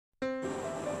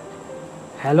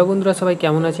Hello বন্ধুরা, সবাই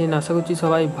কেমন আছেন? আশা করছি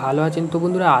সবাই ভালো আছেন। তো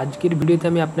বন্ধুরা, আজকের ভিডিওতে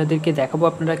আমি আপনাদেরকে দেখাবো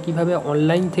আপনারা কিভাবে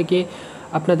অনলাইন থেকে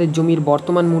আপনাদের জমির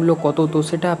বর্তমান মূল্য কত, তো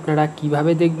সেটা আপনারা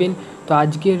কিভাবে দেখবেন। তো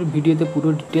আজকের ভিডিওতে পুরো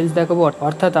ডিটেলস দেখাবো,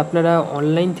 অর্থাৎ আপনারা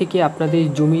অনলাইন থেকে আপনাদের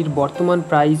জমির বর্তমান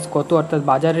প্রাইস কত, অর্থাৎ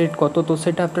বাজার রেট কত, তো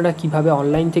সেটা আপনারা কিভাবে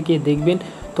অনলাইন থেকে দেখবেন।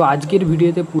 তো আজকের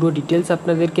ভিডিওতে পুরো ডিটেলস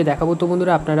আপনাদেরকে দেখাবো। তো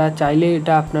বন্ধুরা, আপনারা চাইলে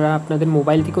এটা আপনারা আপনাদের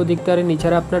মোবাইল থেকেও দেখতে পারেন,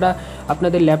 এছাড়া আপনারা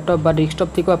আপনাদের ল্যাপটপ বা ডেস্কটপ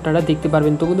থেকেও আপনারা দেখতে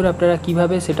পারবেন। তো বন্ধুরা, আপনারা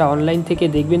কীভাবে সেটা অনলাইন থেকে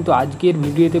দেখবেন, তো আজকের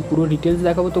ভিডিওতে পুরো ডিটেলস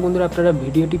দেখাবো। তো বন্ধুরা, আপনারা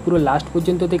ভিডিওটি পুরো লাস্ট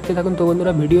পর্যন্ত দেখতে থাকুন। তো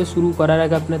বন্ধুরা, ভিডিও শুরু করার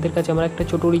আগে আপনাদের কাছে আমার একটা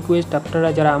ছোটো রিকোয়েস্ট, আপনারা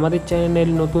যারা আমাদের চ্যানেল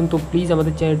নতুন, তো প্লিজ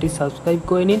আমাদের চ্যানেলটি সাবস্ক্রাইব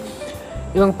করে নিন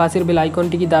এবং পাশের বেল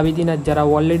আইকনটিকে দাবিয়ে দিন। আর যারা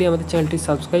অলরেডি আমাদের চ্যানেলটি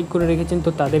সাবস্ক্রাইব করে রেখেছেন, তো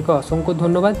তাদেরকে অসংখ্য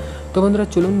ধন্যবাদ। তো বন্ধুরা,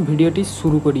 চলুন ভিডিওটি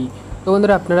শুরু করি। তো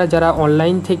বন্ধুরা, আপনারা যারা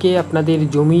অনলাইন থেকে আপনাদের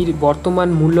জমির বর্তমান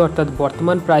মূল্য অর্থাৎ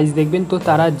বর্তমান প্রাইস দেখবেন, তো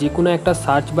তারা যে কোনো একটা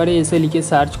সার্চ বারে এসে লিখে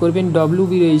সার্চ করবেন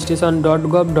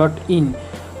WBregistration.gov.in।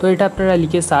 তো এটা আপনারা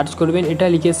লিখে সার্চ করবেন। এটা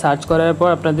লিখে সার্চ করার পর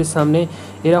আপনাদের সামনে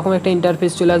এরকম একটা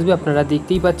ইন্টারফেস চলে আসবে। আপনারা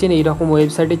দেখতেই পাচ্ছেন এইরকম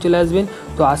ওয়েবসাইটে চলে আসবেন।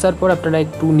 তো আসার পর আপনারা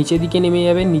একটু নিচের দিকে নেমে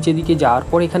যাবেন। নিচের দিকে যাওয়ার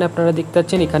পর এখানে আপনারা দেখতে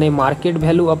পাচ্ছেন এখানে মার্কেট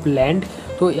ভ্যালু অফ ল্যান্ড।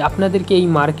 তো আপনাদেরকে এই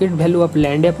মার্কেট ভ্যালু অফ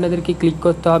ল্যান্ডে আপনাদেরকে ক্লিক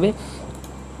করতে হবে।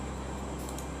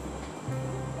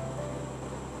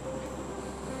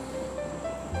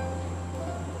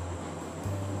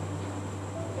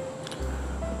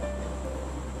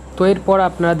 তো এরপর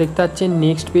আপনারা দেখতে পাচ্ছেন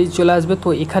নেক্সট পেজ চলে আসবে। তো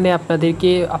এখানে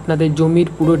আপনাদেরকে আপনাদের জমির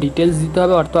পুরো ডিটেলস দিতে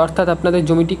হবে, অর্থাৎ আপনাদের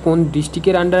জমিটি কোন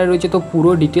ডিস্ট্রিক্টের আন্ডারে রয়েছে, তো পুরো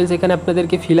ডিটেলস এখানে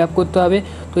আপনাদেরকে ফিল আপ করতে হবে।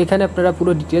 তো এখানে আপনারা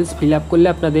পুরো ডিটেলস ফিল আপ করলে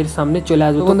আপনাদের সামনে চলে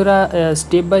আসবে। বন্ধুরা,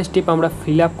 স্টেপ বাই স্টেপ আমরা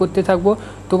ফিল আপ করতে থাকবো।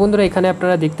 তো বন্ধুরা, এখানে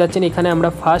আপনারা দেখতে পাচ্ছেন এখানে আমরা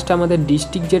ফার্স্ট আমাদের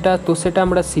ডিস্ট্রিক্ট যেটা, তো সেটা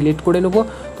আমরা সিলেক্ট করে নেব।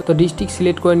 তো ডিস্ট্রিক্ট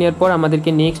সিলেক্ট করে নেওয়ার পর আমাদেরকে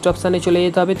নেক্সট অপশানে চলে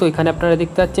যেতে হবে। তো এখানে আপনারা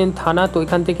দেখতে পাচ্ছেন থানা, তো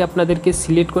এখান থেকে আপনাদেরকে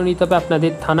সিলেক্ট করে নিতে হবে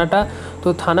আপনাদের থানাটা। তো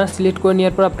থানা সিলেক্ট করে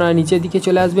নেওয়ার পর আপনারা নিচের দিকে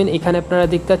চলে আসবেন। এখানে আপনারা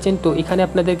দেখতে পাচ্ছেন, তো এখানে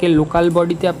আপনাদেরকে লোকাল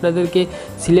বডিতে আপনাদেরকে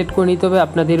সিলেক্ট করে নিতে হবে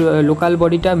আপনাদের লোকাল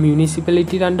বডিটা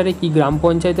মিউনিসিপ্যালিটির আন্ডারে কি গ্রাম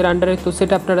পঞ্চায়েতের আন্ডারে, তো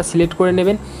সেটা আপনারা সিলেক্ট করে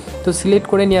নেবেন। তো সিলেক্ট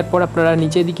করে নেওয়ার পর আপনারা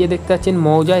নিচের দিকে দেখতে পাচ্ছেন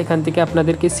মৌজা, এখান থেকে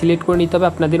আপনাদেরকে সিলেক্ট করে নিতে হবে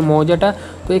আপনাদের মৌজাটা।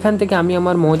 তো এখান থেকে আমি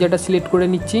আমার মৌজাটা সিলেক্ট করে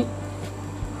নিচ্ছি।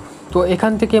 তো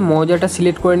এখান থেকে মৌজাটা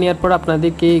সিলেক্ট করে নেওয়ার পর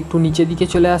আপনাদেরকে একটু নিচের দিকে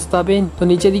চলে আসতে হবে। তো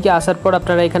নিচের দিকে আসার পর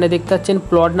আপনারা এখানে দেখতে পাচ্ছেন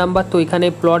প্লট নাম্বার, তো এখানে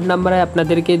প্লট নাম্বারে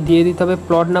আপনাদেরকে দিয়ে দিতে হবে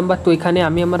প্লট নাম্বার। তো এখানে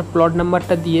আমি আমার প্লট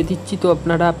নাম্বারটা দিয়ে দিচ্ছি, তো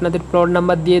আপনারা আপনাদের প্লট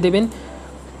নাম্বার দিয়ে দেবেন।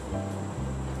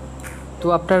 তো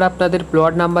আপনারা আপনাদের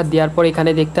প্লট নাম্বার দেওয়ার পর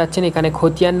এখানে দেখতে পাচ্ছেন এখানে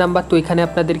খতিয়ান নাম্বার, তো এখানে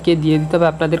আপনাদেরকে দিয়ে দিতে হবে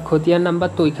আপনাদের খতিয়ান নাম্বার।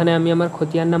 তো এখানে আমি আমার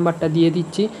খতিয়ান নাম্বারটা দিয়ে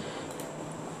দিচ্ছি।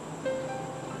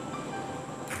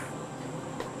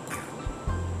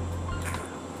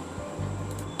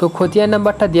 তো খতিয়ান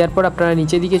নাম্বারটা দেওয়ার পর আপনারা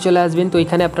নিচের দিকে চলে আসবেন। তো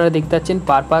এখানে আপনারা দেখতে পাচ্ছেন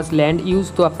পারপাস ল্যান্ড ইউজ,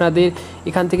 তো আপনাদের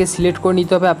এখান থেকে সিলেক্ট করে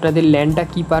নিতে হবে আপনাদের ল্যান্ডটা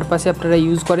কী পারপাসে আপনারা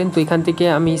ইউজ করেন। তো এখান থেকে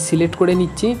আমি সিলেক্ট করে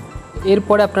নিচ্ছি।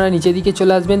 এরপরে আপনারা নিচের দিকে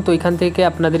চলে আসবেন। তো এখান থেকে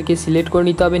আপনাদেরকে সিলেক্ট করে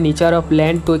নিতে হবে নেচার অফ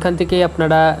ল্যান্ড। তো এখান থেকে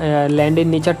আপনারা ল্যান্ডের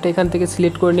নেচারটা এখান থেকে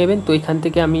সিলেক্ট করে নেবেন। তো এখান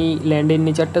থেকে আমি ল্যান্ডের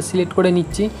নেচারটা সিলেক্ট করে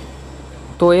নিচ্ছি।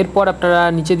 তো এরপর আপনারা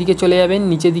নিচের দিকে চলে যাবেন।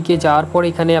 নিচের দিকে যাওয়ার পর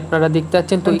এখানে আপনারা দেখতে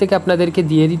পাচ্ছেন, তো থেকে আপনাদেরকে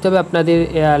দিয়ে দিতে হবে আপনাদের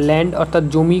ল্যান্ড অর্থাৎ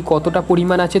জমি কতটা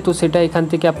পরিমাণ আছে, তো সেটা এখান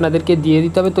থেকে আপনাদেরকে দিয়ে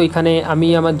দিতে হবে। তো এখানে আমি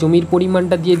আমার জমির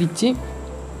পরিমাণটা দিয়ে দিচ্ছি।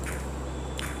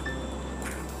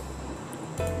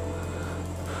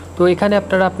 তো এখানে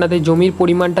আপনারা আপনাদের জমির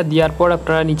পরিমাণটা দেওয়ার পর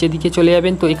আপনারা নিচের দিকে চলে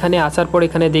যাবেন। তো এখানে আসার পর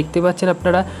এখানে দেখতে পাচ্ছেন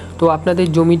আপনারা, তো আপনাদের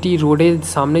জমিটি রোডের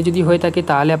সামনে যদি হয়ে থাকে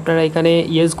তাহলে আপনারা এখানে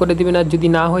ইয়েস করে দেবেন, আর যদি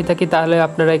না হয়ে থাকে তাহলে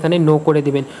আপনারা এখানে নো করে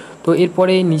দেবেন। তো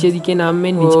এরপরে নিচের দিকে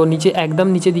নামবেন। নিচে একদম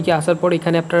নিচের দিকে আসার পর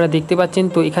এখানে আপনারা দেখতে পাচ্ছেন,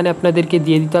 তো এখানে আপনাদেরকে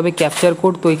দিয়ে দিতে হবে ক্যাপচার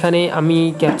কোড। তো এখানে আমি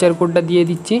ক্যাপচার কোডটা দিয়ে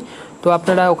দিচ্ছি। তো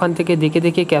আপনারা ওখান থেকে দেখে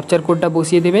দেখে ক্যাপচার কোডটা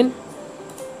বসিয়ে দেবেন।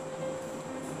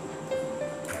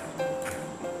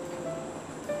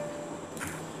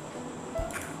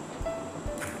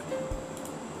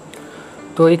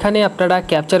 তো এখানে আপনারা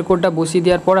ক্যাপচার কোডটা বসিয়ে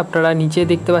দেওয়ার পর আপনারা নিচে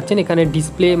দেখতে পাচ্ছেন এখানে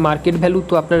ডিসপ্লে মার্কেট ভ্যালু,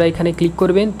 তো আপনারা এখানে ক্লিক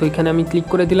করবেন। তো এখানে আমি ক্লিক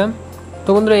করে দিলাম।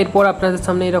 তো বন্ধুরা, এরপর আপনাদের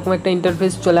সামনে এরকম একটা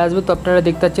ইন্টারফেস চলে আসবে। তো আপনারা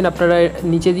দেখতে পাচ্ছেন আপনারা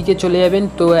নিচের দিকে চলে যাবেন।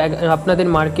 তো আপনাদের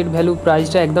মার্কেট ভ্যালু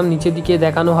প্রাইসটা একদম নিচের দিকে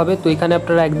দেখানো হবে। তো এখানে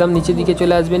আপনারা একদম নিচের দিকে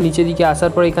চলে আসবেন। নিচের দিকে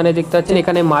আসার পর এখানে দেখতে পাচ্ছেন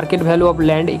এখানে মার্কেট ভ্যালু অফ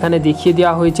ল্যান্ড এখানে দেখিয়ে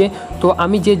দেওয়া হয়েছে। তো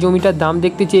আমি যে জমিটার দাম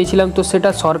দেখতে চেয়েছিলাম, তো সেটা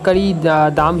সরকারি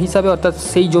দাম হিসাবে, অর্থাৎ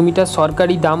সেই জমিটার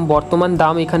সরকারি দাম বর্তমান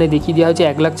দাম এখানে দেখিয়ে দেওয়া হয়েছে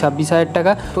 1,26,000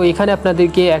 টাকা। তো এখানে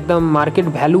আপনাদেরকে একদম মার্কেট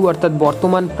ভ্যালু অর্থাৎ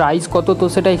বর্তমান প্রাইস কত, তো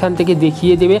সেটা এখান থেকে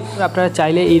দেখিয়ে দেবে। আপনারা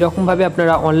চাইলে এইরকমভাবে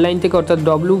আপনারা অনলাইন থেকে অর্থাৎ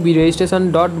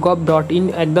WBregistration.gov.in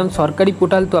একদম সরকারি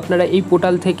পোর্টাল। তো আপনারা এই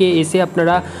পোর্টাল থেকে এসে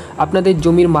আপনারা আপনাদের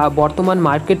জমির বর্তমান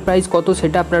মার্কেট প্রাইস কত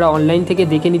সেটা আপনারা অনলাইন থেকে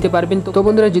দেখে নিতে পারবেন। তো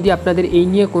বন্ধুরা, যদি আপনাদের এই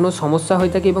নিয়ে কোনো সমস্যা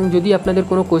হয়ে থাকে এবং যদি আপনাদের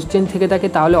কোনো কোশ্চেন থেকে থাকে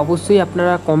তাহলে অবশ্যই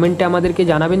আপনারা কমেন্টে আমাদেরকে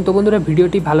জানাবেন। তো বন্ধুরা,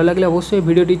 ভিডিওটি ভালো লাগলে অবশ্যই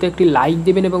ভিডিওটিতে একটি লাইক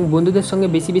দেবেন এবং বন্ধুদের সঙ্গে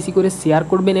বেশি বেশি করে শেয়ার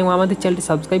করবেন এবং আমাদের চ্যানেলটি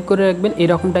সাবস্ক্রাইব করে রাখবেন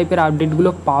এরকম টাইপের আপডেটগুলো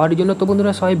পাওয়ার জন্য। তো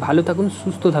বন্ধুরা, সবাই ভালো থাকুন,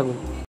 সুস্থ থাকুন।